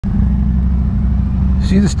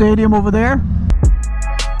See the stadium over there?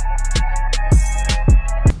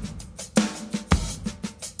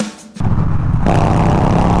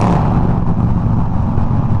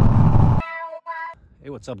 Hey,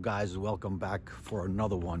 what's up guys? Welcome back for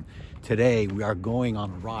another one. Today we are going on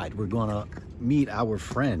a ride. We're gonna meet our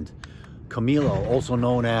friend Camilo, also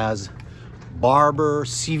known as Barber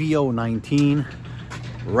CVO 19,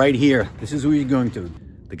 right here. This is who you're going to.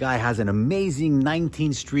 The guy has an amazing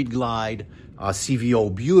 19 Street Glide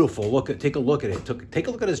CVO, beautiful. Take a look at it. Take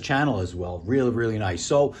a look at his channel as well. Really nice.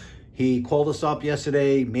 So he called us up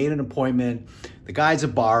yesterday, made an appointment. The guy's a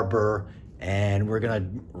barber, and we're gonna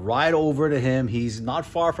ride over to him. He's not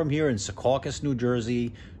far from here in Secaucus, New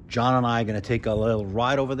Jersey. John and I are gonna take a little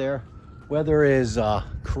ride over there. Weather is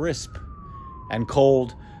crisp and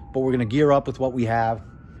cold, but we're gonna gear up with what we have,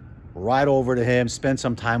 ride over to him, spend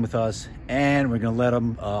some time with us, and we're gonna let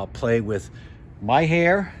him play with my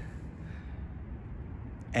hair,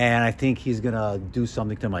 and I think he's gonna do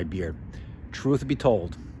something to my beard. Truth be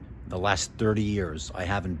told, the last 30 years, I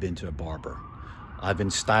haven't been to a barber. I've been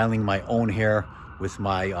styling my own hair with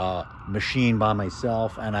my machine by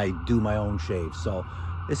myself, and I do my own shave. So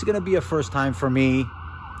this is gonna be a first time for me.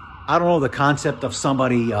 I don't know the concept of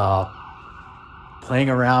somebody playing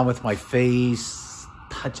around with my face,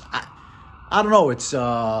 touch. I don't know. It's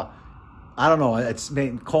I don't know. It's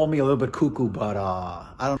called me a little bit cuckoo, but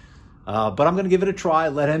I don't. But I'm gonna give it a try.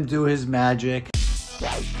 Let him do his magic.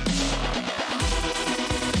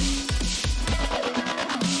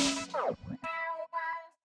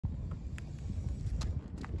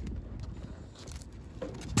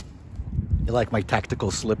 You like my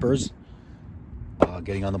tactical slippers?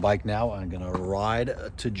 Getting on the bike now. I'm gonna ride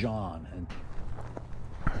to John. And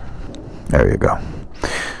there you go.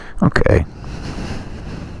 Okay.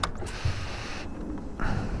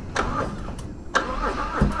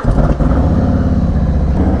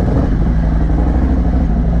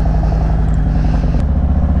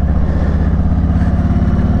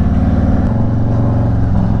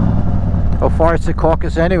 How far is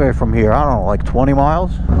Secaucus anyway from here? I don't know, like 20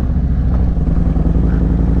 miles?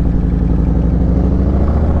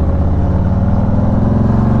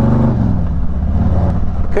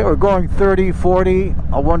 Okay, we're going 30, 40.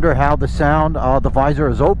 I wonder how the sound, the visor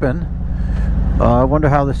is open. I wonder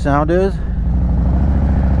how the sound is.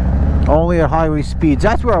 Only at highway speeds.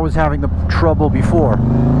 That's where I was having the trouble before.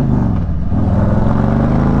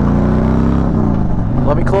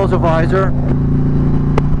 Let me close the visor.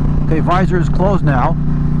 Okay, visor is closed now.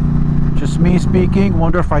 Just me speaking.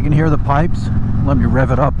 Wonder if I can hear the pipes. Let me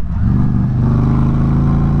rev it up.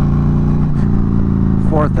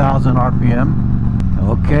 4,000 RPM.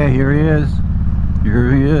 Okay, here he is.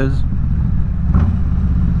 Here he is.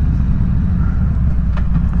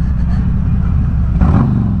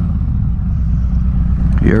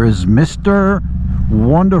 Here is Mr.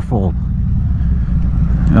 Wonderful.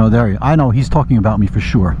 Oh, there he is. I know he's talking about me for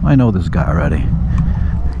sure. I know this guy already.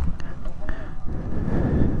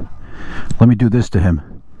 Let me do this to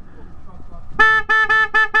him.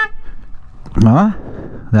 Huh?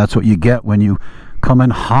 That's what you get when you come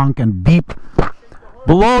and honk and beep.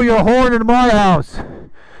 Blow your horn in my house.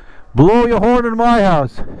 Blow your horn in my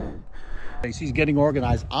house. He's getting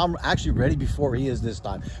organized. I'm actually ready before he is this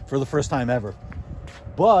time, for the first time ever.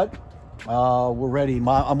 But we're ready. I'm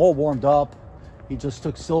all warmed up. He just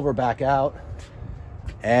took Silver back out.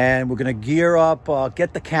 And we're gonna gear up,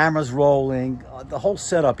 get the cameras rolling, the whole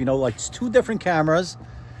setup, you know, like it's two different cameras.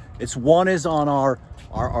 One is on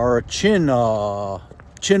our chin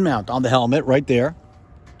mount on the helmet right there.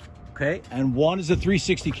 Okay, and one is a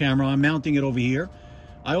 360 camera. I'm mounting it over here.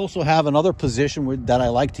 I also have another position that I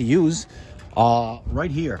like to use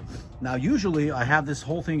right here. Now, usually I have this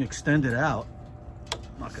whole thing extended out.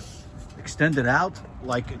 Extended out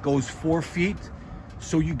like it goes 4 feet.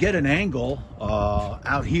 So you get an angle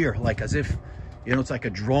out here, like as if, you know, it's like a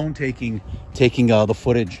drone taking the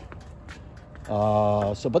footage.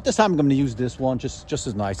 But this time I'm going to use this one, just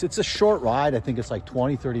as nice. It's a short ride. I think it's like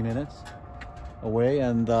 20-30 minutes away,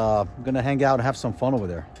 and I'm going to hang out and have some fun over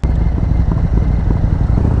there.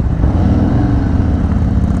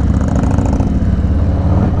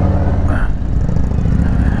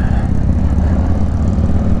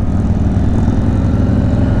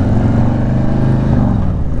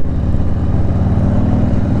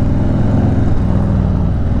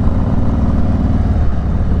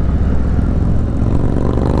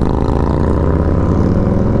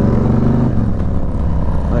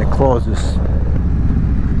 Close this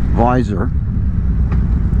visor.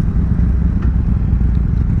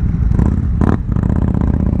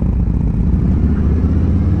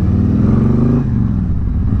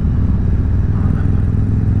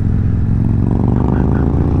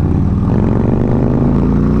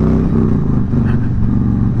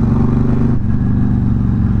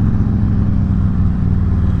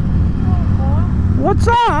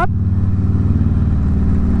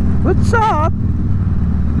 What's up?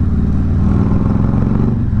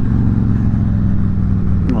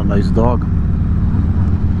 Oh, nice dog.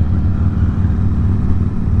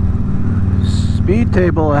 Speed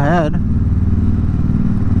table ahead.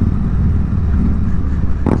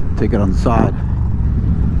 Take it on the side.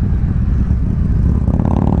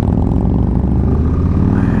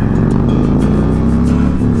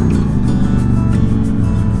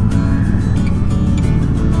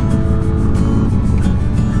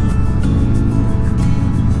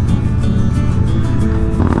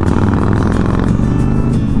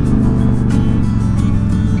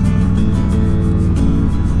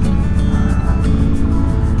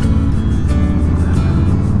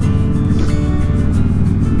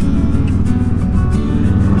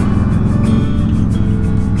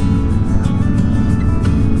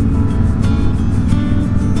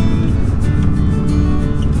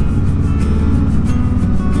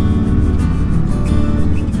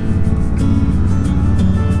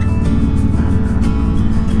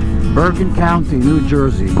 Bergen County, New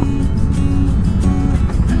Jersey.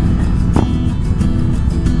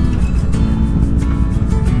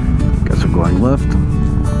 Guess we're going left.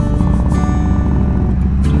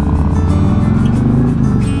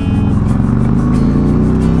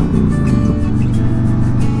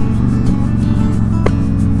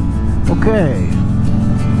 Okay.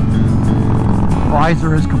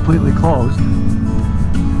 Visor is completely closed.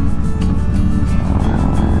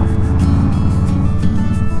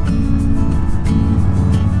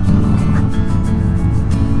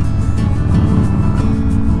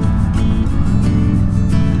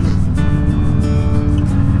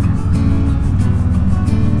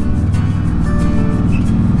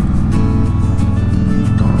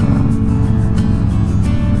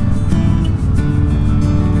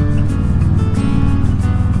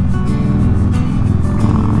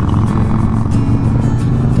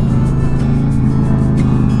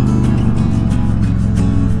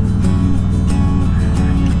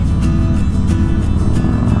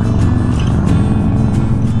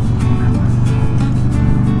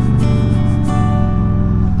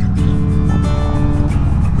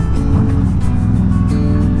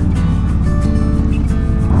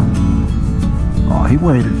 He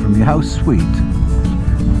waited for me, how sweet.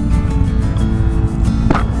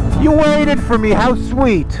 You waited for me, how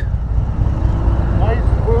sweet. Nice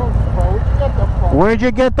boots, bro. Where'd you get them from? Where'd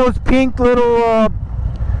you get those pink little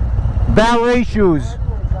ballet shoes?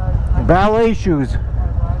 Ballet shoes.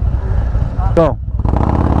 Go.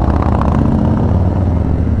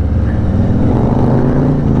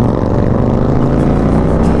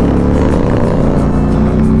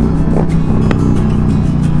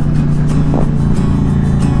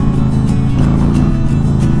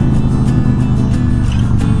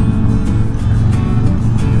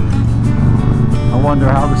 I wonder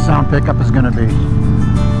how the sound pickup is going to be.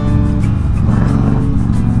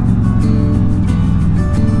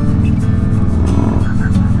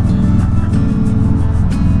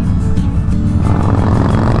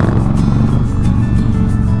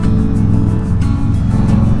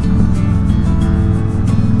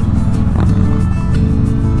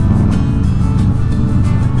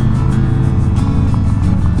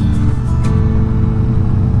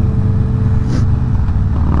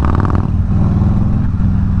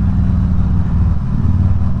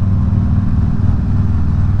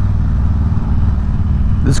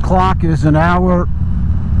 This clock is an hour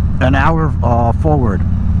forward.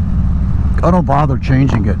 I don't bother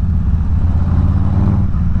changing it.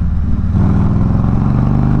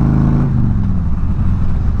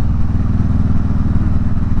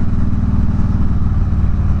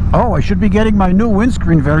 Oh, I should be getting my new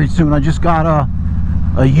windscreen very soon. I just got a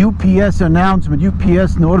UPS announcement,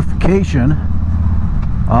 UPS notification.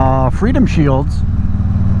 Freedom Shields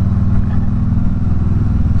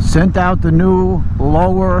sent out the new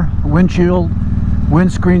lower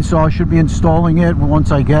windscreen, so I should be installing it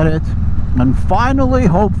once I get it, and finally,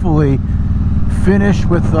 hopefully, finish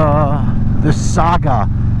with this saga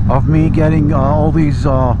of me getting all these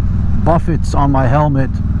buffets on my helmet.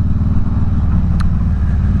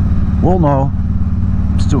 We'll know.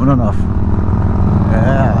 It's doing enough.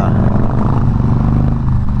 Yeah.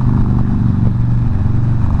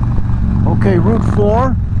 Okay, Route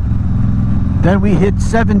 4. Then we hit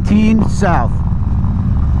 17 south,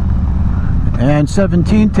 and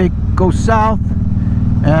 17 go south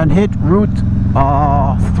and hit Route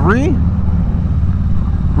 3.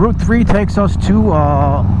 Route 3 takes us to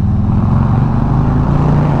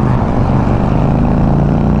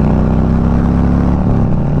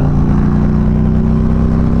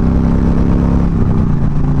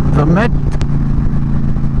the Met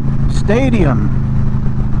Stadium.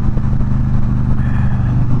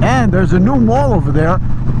 And there's a new mall over there.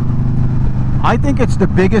 I think it's the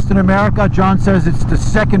biggest in America. John says it's the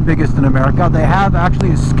second biggest in America. They have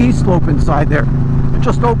actually a ski slope inside there. It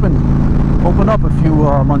just opened up a few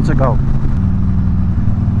months ago.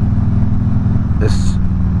 This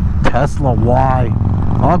Tesla Y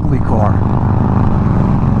ugly car.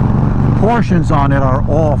 Portions on it are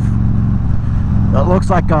off. It looks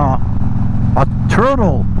like a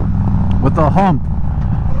turtle with a hump.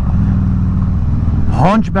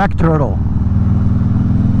 Hunchback turtle.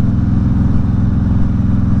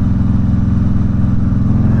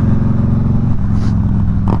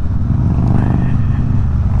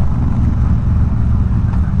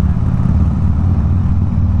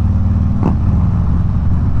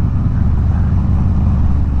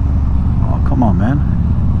 Oh, come on, man.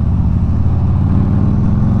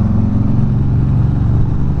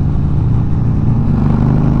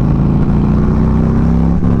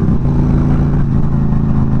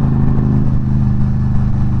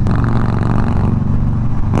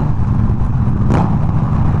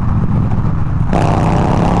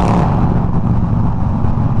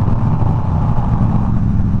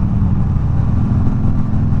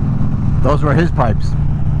 Those were his pipes.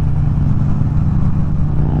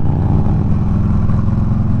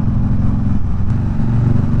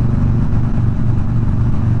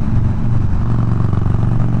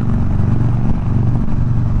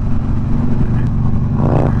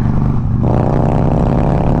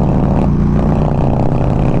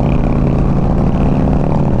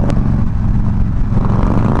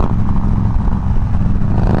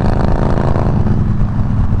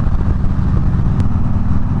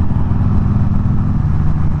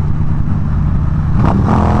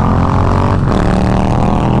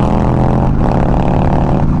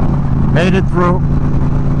 Made it through.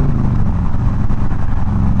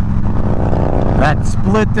 That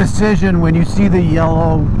split decision when you see the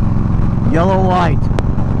yellow light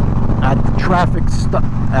at the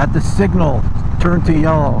at the signal turn to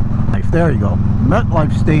yellow. There you go.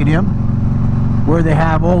 MetLife Stadium, where they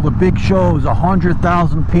have all the big shows.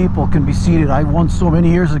 100,000 people can be seated. I once saw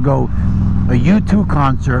many years ago a U2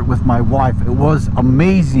 concert with my wife. It was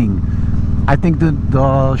amazing. I think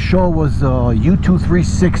the show was U2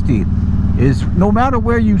 360. Is no matter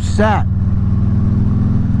where you sat,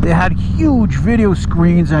 they had huge video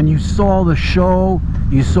screens, and you saw the show.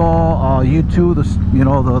 You saw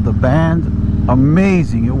U2, the band.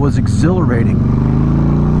 Amazing! It was exhilarating.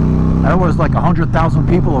 There was like 100,000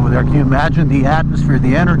 people over there. Can you imagine the atmosphere,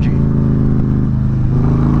 the energy?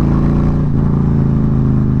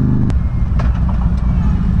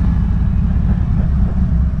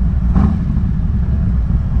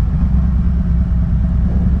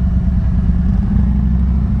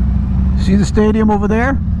 See the stadium over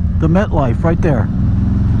there? The MetLife right there.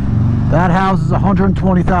 That houses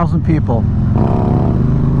 120,000 people.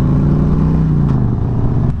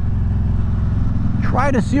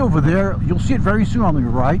 Try to see over there. You'll see it very soon on the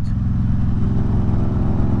right.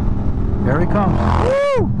 There he comes.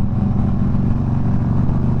 Woo!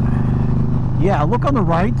 Yeah, look on the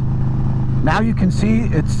right. Now you can see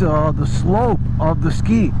it's the slope of the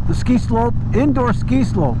ski slope, indoor ski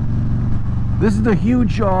slope. This is the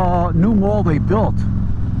huge new mall they built.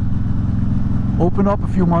 Opened up a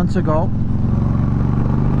few months ago.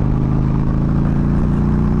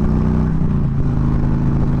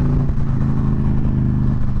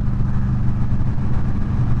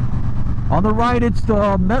 On the right, it's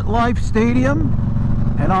the MetLife Stadium,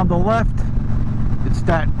 and on the left, it's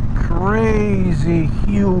that crazy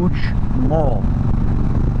huge mall.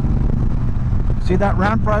 See that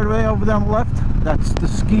ramp right away over there on the left? That's the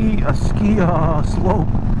ski slope,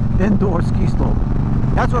 indoor ski slope.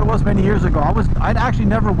 That's what it was many years ago. I'd actually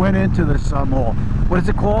never went into this mall. What is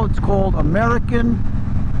it called? It's called American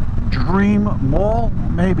Dream Mall,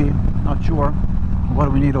 maybe. Not sure. What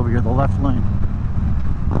do we need over here? The left lane.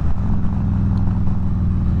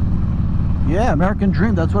 Yeah, American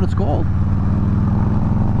Dream. That's what it's called.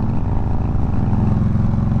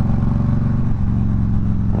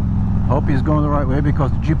 Hope he's going the right way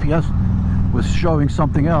because the GPS was showing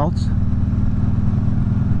something else.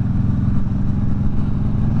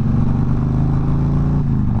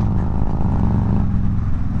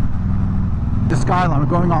 The skyline, we're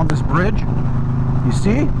going on this bridge. You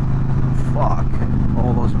see? Fuck.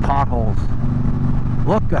 All those potholes.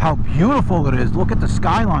 Look at how beautiful it is. Look at the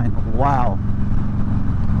skyline. Wow.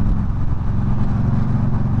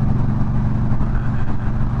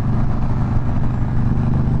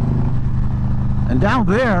 And down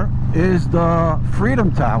there is the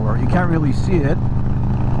Freedom Tower. You can't really see it.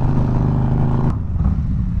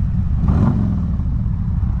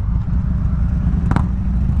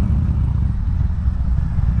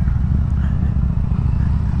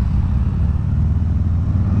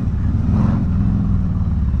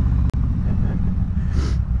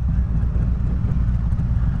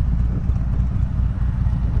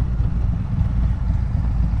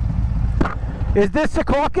 Is this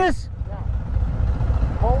Secaucus?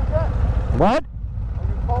 Yeah. Cold yet? What? Are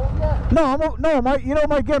you cold yet? No, you know,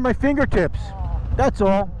 my fingertips. That's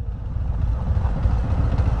all.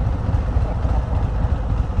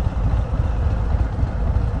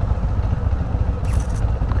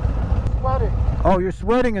 Sweating. Oh, you're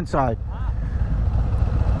sweating inside.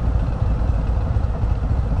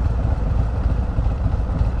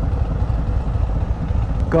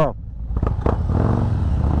 Go.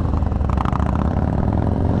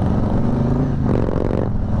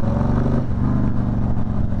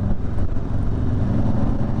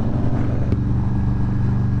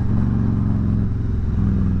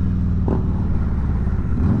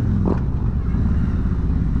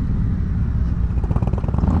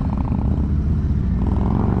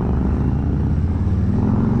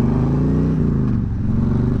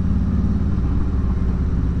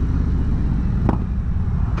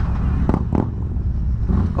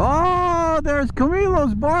 There's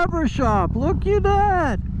Camilo's barber shop. Look at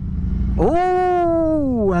that.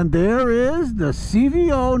 Oh, and there is the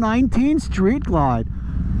CVO 19 Street Glide.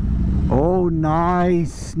 Oh,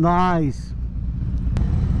 nice, nice.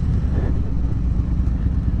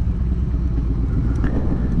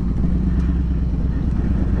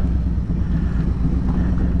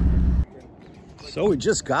 So we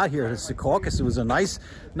just got here to Secaucus. It was a nice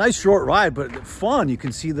short ride, but fun. You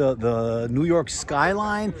can see the New York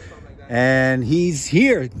skyline. And he's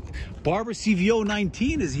here. Barber CVO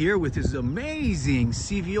 19 is here with his amazing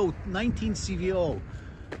CVO 19 CVO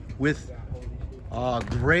with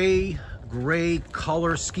gray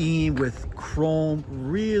color scheme with chrome.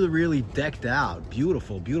 Really decked out.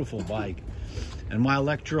 Beautiful bike. And my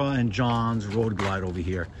Electra and John's Road Glide over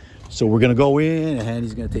here. So we're gonna go in, and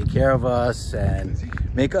he's gonna take care of us and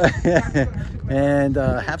make and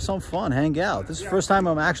have some fun, hang out. This is the first time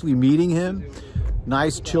I'm actually meeting him.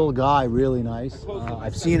 Nice, chill guy, really nice.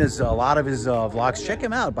 I've seen a lot of his vlogs. Check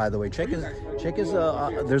him out, by the way. Check his.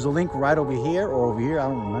 There's a link right over here or over here. I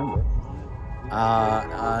don't remember.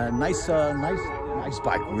 Nice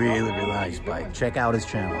bike. Really nice bike. Check out his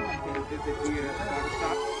channel.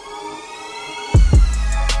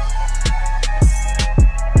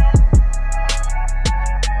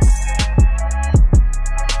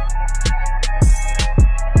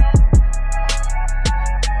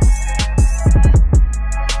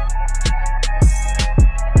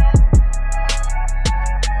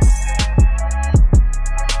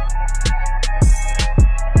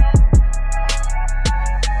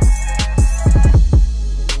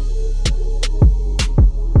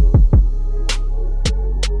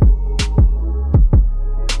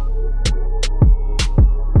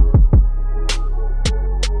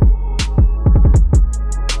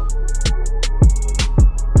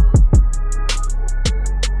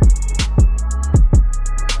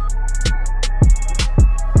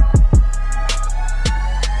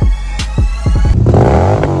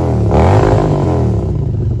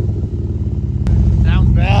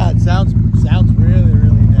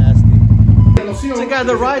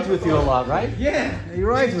 That rides with you a lot, right? Yeah, he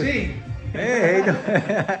rides with you.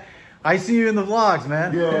 Hey, I see you in the vlogs,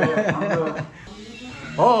 man. Yeah.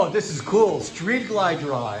 Oh, this is cool. Street Glide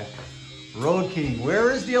drive. Road King. Where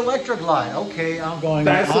is the Electra Glide? Okay, I'm going.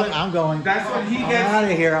 I'm going. That's what he gets. I'm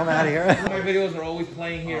out of here. My videos are always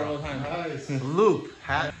playing here all the time. Nice. Loop.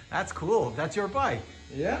 That's cool. That's your bike.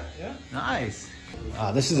 Yeah. Nice.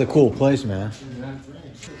 This is a cool place, man.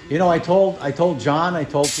 You know, I told John, I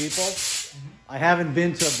told people, I haven't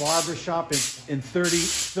been to a barber shop in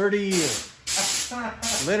 30 years.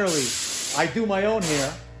 Literally, I do my own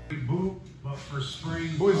hair. Boot, but for spring.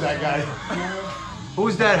 Who is that guy?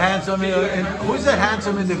 Who's that handsome? Who's that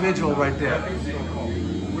handsome individual right there?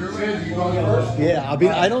 Yeah, I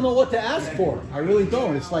mean, I don't know what to ask for. I really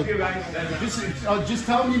don't. It's like just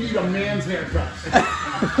tell him you need a man's haircut.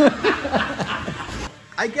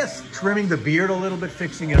 I guess trimming the beard a little bit,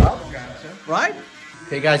 fixing it up, right?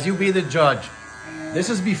 Okay, guys, you be the judge. This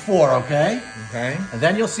is before, okay? Okay. And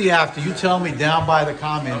then you'll see after. You tell me down by the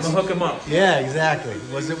comments. I'm gonna hook him up. Yeah, exactly.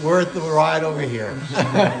 Was it worth the ride over here?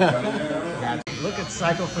 Look at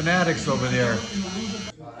Cyclefanatix over there.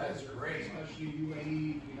 That's great.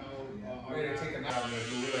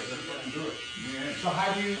 So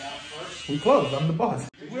how do you? We closed. I'm the boss.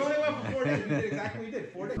 We only went for 4 days. We did exactly what we did.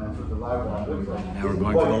 4 days. Now we're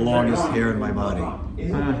going for the longest hair in my body.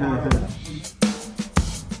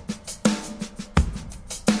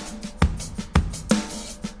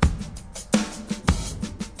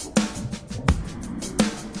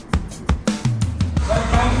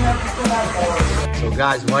 So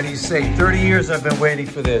guys, what do you say? 30 years I've been waiting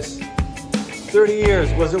for this. 30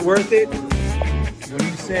 years, was it worth it? What do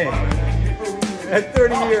you say? At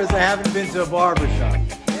 30 years, I haven't been to a barber shop.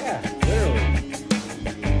 Yeah,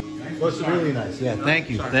 literally. Looks really nice. Yeah, thank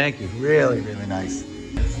you. Thank you. Really, really nice.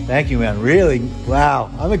 Thank you, man. Really,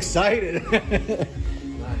 wow. I'm excited.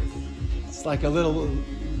 It's like a little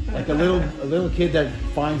kid that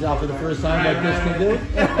finds out for the first time what this can do.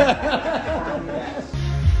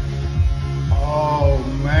 Oh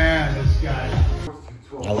man, this guy.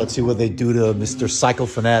 Now let's see what they do to Mr.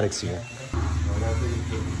 Cyclefanatix here.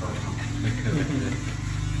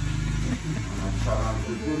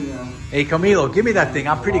 Hey Camilo, give me that thing.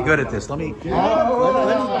 I'm pretty good at this. Let me have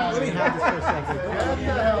this for a second.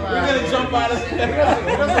 We're gonna jump out of He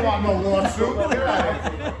doesn't want no lawsuit.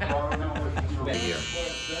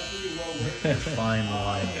 Fine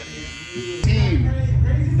line.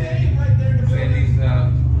 Sandy's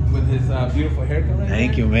with his beautiful haircut. Right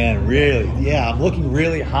Thank you, man. Really, yeah, I'm looking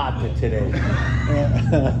really hot today.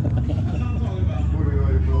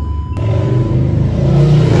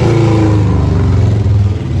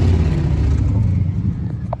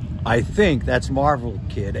 I think that's Marvel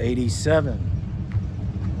Kid 87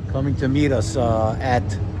 coming to meet us at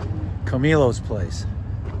Camilo's place.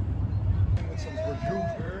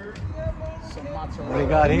 What do you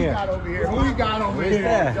got here? Who we got over Where's here?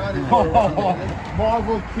 that?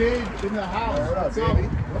 Marvel Kid in the house. What's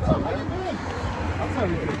up? How you doing? I'm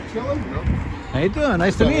chilling. How you doing?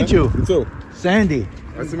 Nice to meet you. You too. Sandy.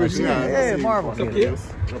 Nice to meet you. Hey, Marvel. What's up, kids?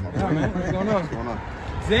 What's going on?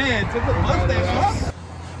 Zan, took the mustache.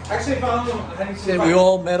 Actually, found them. We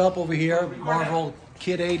all met up over here. Marvel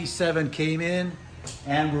Kid 87 came in,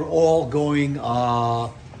 and we're all going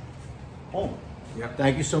home. Yep.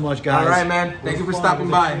 Thank you so much, guys. All right, man. Thank you for stopping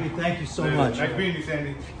by. Thank you so much. Nice meeting you,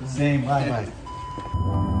 Sandy. Same. Bye.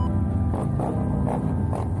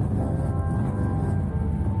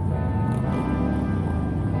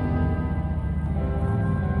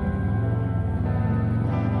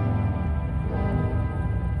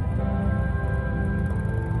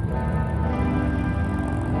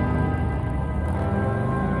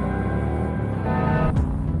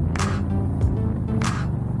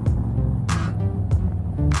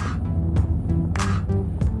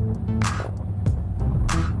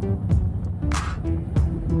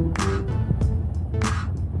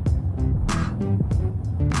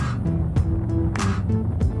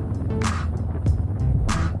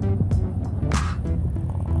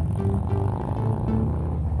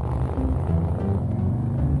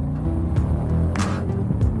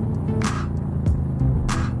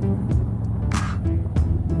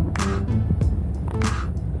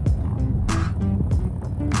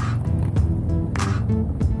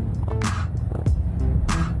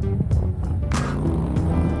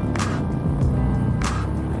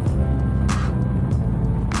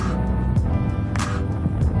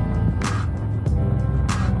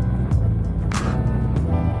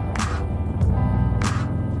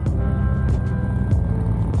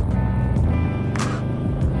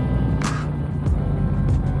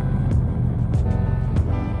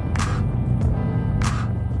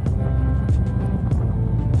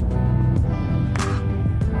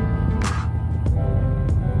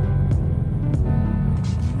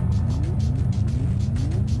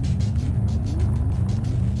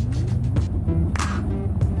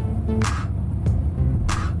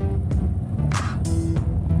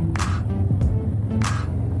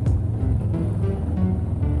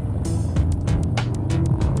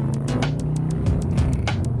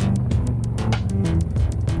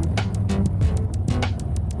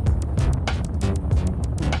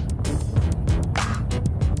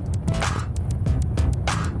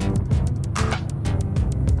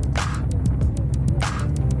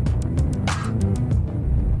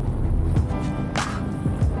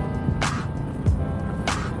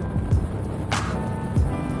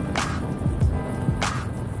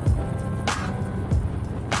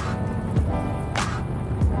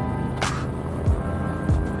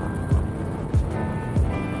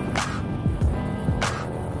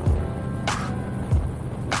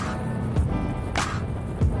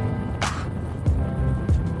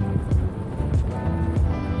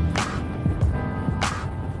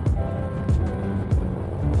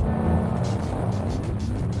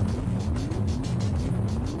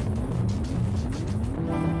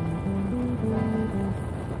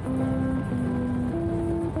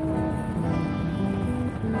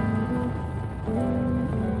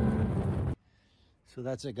 So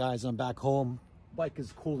that's it, guys. I'm back home. Bike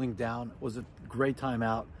is cooling down. It was a great time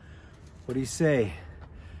out. What do you say?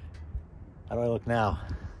 How do I look now?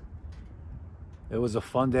 It was a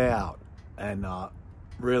fun day out, and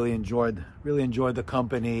really enjoyed the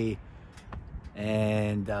company.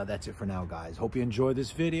 And that's it for now, guys. Hope you enjoyed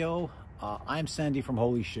this video. I'm Sandy from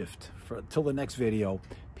Holy Shift. Till the next video,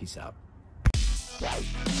 peace out.